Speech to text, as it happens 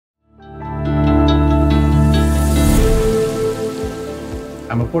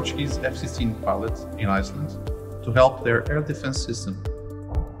I'm a Portuguese F-16 pilot in Iceland to help their air defense system.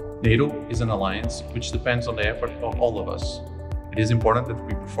 NATO is an alliance which depends on the effort of all of us. It is important that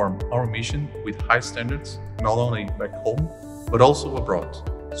we perform our mission with high standards, not only back home, but also abroad,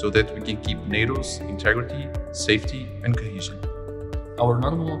 so that we can keep NATO's integrity, safety, and cohesion. Our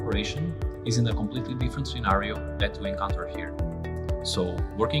normal operation is in a completely different scenario that we encounter here. So,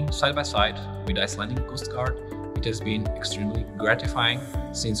 working side by side with Icelandic Coast Guard, it has been extremely gratifying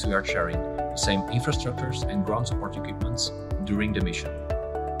since we are sharing the same infrastructures and ground support equipments during the mission.